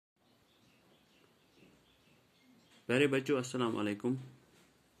प्यारे बच्चों, अस्सलाम वालेकुम।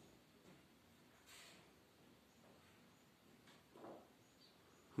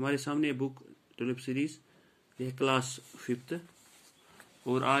 हमारे सामने बुक टुलिप सीरीज, यह क्लास 5th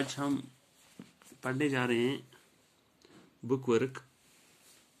और आज हम पढ़ने जा रहे हैं बुक वर्क।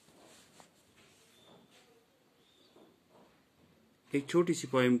 एक छोटी सी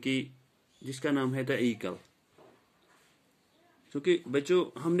पोएम की जिसका नाम है द ईगल। क्योंकि बच्चों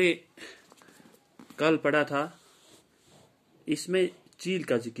हमने कल पढ़ा था, इसमें चील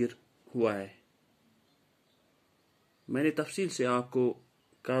का जिक्र हुआ है। मैंने तफसील से आपको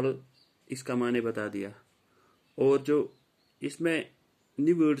कल इसका माने बता दिया और जो इसमें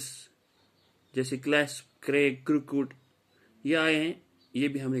न्यू वर्ड्स जैसे क्लैश, क्रेग, क्रुकुड ये आए हैं, ये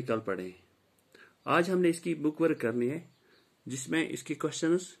भी हमने कल पढ़े हैं। आज हमने इसकी बुक वर्क करनी है जिसमें इसके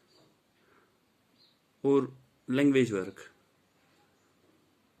क्वेश्चंस और लैंग्वेज वर्क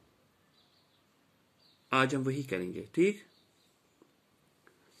आज हम वही करेंगे, ठीक।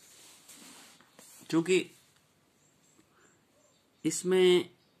 क्योंकि इसमें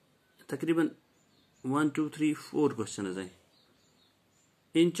तकरीबन 1 2 3 4 क्वेश्चन हैं।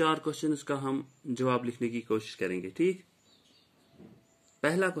 इन 4 क्वेश्चंस का हम जवाब लिखने की कोशिश करेंगे, ठीक।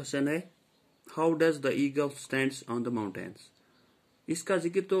 पहला क्वेश्चन है, how does the eagle stands on the mountains. इसका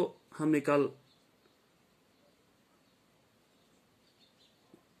जिक्र तो हमने कल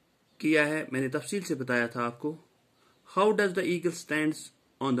किया है, मैंने तफसील से बताया था आपको। How does the eagle stands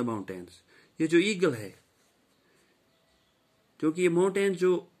on the mountains. ये जो ईगल है, क्योंकि ये माउंटेन्स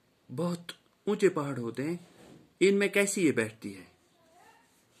जो बहुत ऊंचे पहाड़ होते हैं, इनमें कैसी ये बैठती है।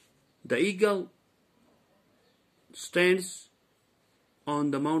 The eagle stands on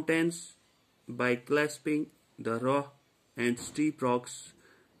the mountains by clasping the raw and steep rocks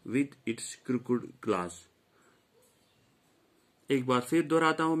with its crooked claws. एक बार फिर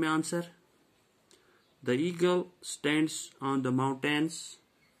दोहराता हूं मैं answer. The eagle stands on the mountains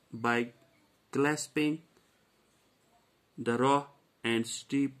by clasping the raw and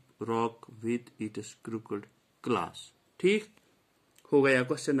steep rock with its crooked claws. ठीक हो गया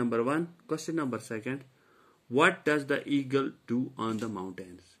question number 1। Question number 2, What does the eagle do on the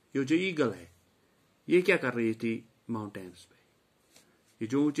mountains? ये जो ईगल है, ये क्या कर रही थी माउंटेन्स पे। ये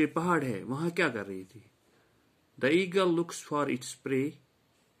जो ऊंचे पहाड़ है वहां क्या कर रही थी। The eagle looks for its prey.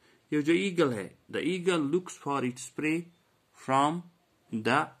 ये जो ईगल है, the eagle looks for its prey from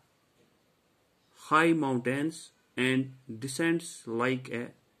the high mountains and descends like a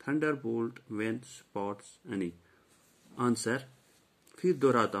thunderbolt when spots any. Answer फिर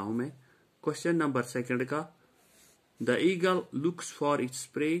दोहराता हूं मैं क्वेश्चन नंबर 2 का। The eagle looks for its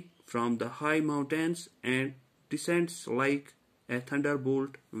prey from the high mountains and descends like a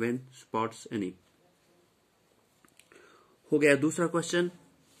thunderbolt when spots any. हो गया दूसरा question.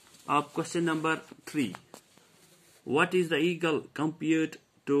 अब question number 3, What is the eagle compared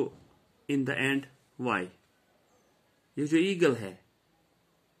to in the end? Why? ये जो eagle है,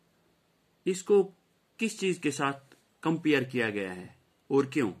 इसको किस चीज के साथ कंपेयर किया गया है और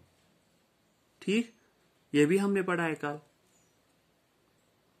क्यों, ठीक। यह भी हमने पढ़ा है कल।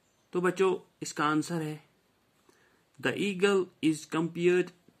 तो बच्चों इसका आंसर है, the eagle is compared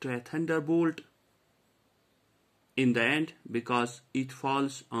to A Thunderbolt in the end because it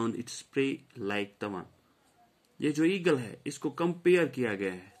falls on its prey like the one. ये जो ईगल है, इसको कंपेयर किया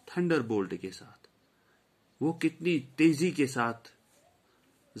गया है थंडरबोल्ट के साथ। वो कितनी तेजी के साथ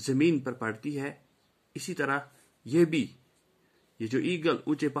जमीन पर पड़ती है, इसी तरह ये भी, ये जो ईगल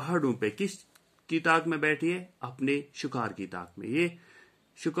ऊंचे पहाड़ों पे किस की ताक में बैठी है, अपने शिकार की ताक में। ये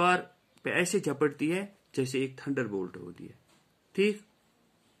शिकार पे ऐसे झपटती है जैसे एक थंडरबोल्ट होती है, ठीक।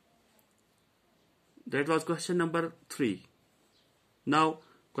 That was question number 3। Now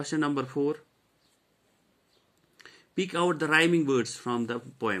question number 4, pick out the rhyming words from the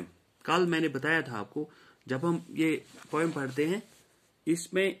poem. कल मैंने बताया था आपको, जब हम ये पोएम पढ़ते हैं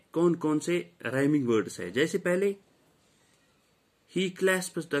इसमें कौन कौन से राइमिंग वर्ड्स है। जैसे पहले, ही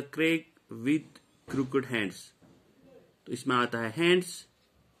क्लैस्प्स the Craig with crooked hands, तो इसमें आता है hands,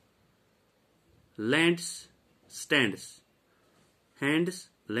 lands, stands. Hands,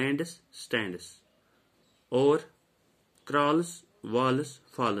 lands, stands और क्रॉल्स, वॉल्स,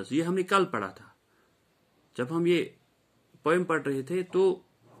 फॉल्स। ये हमने कल पढ़ा था जब हम ये पोएम पढ़ रहे थे। तो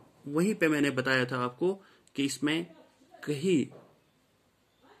वहीं पे मैंने बताया था आपको कि इसमें कई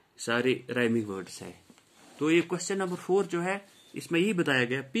सारे राइमिंग वर्ड्स है। तो ये क्वेश्चन नंबर 4 जो है, इसमें यही बताया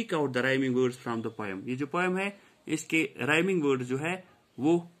गया, pick out the rhyming words from the poem. ये जो पोएम है, इसके राइमिंग वर्ड जो है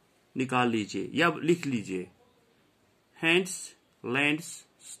वो निकाल लीजिए या लिख लीजिए। Hands, lands,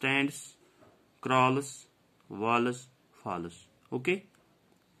 stands, crawls, walls, false. Okay,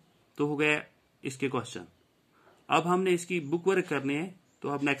 तो हो गया इसके क्वेश्चन। अब हमने इसकी बुक वर्क करनी है, तो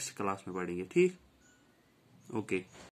अब नेक्स्ट क्लास में पढ़ेंगे। ठीक, ओके।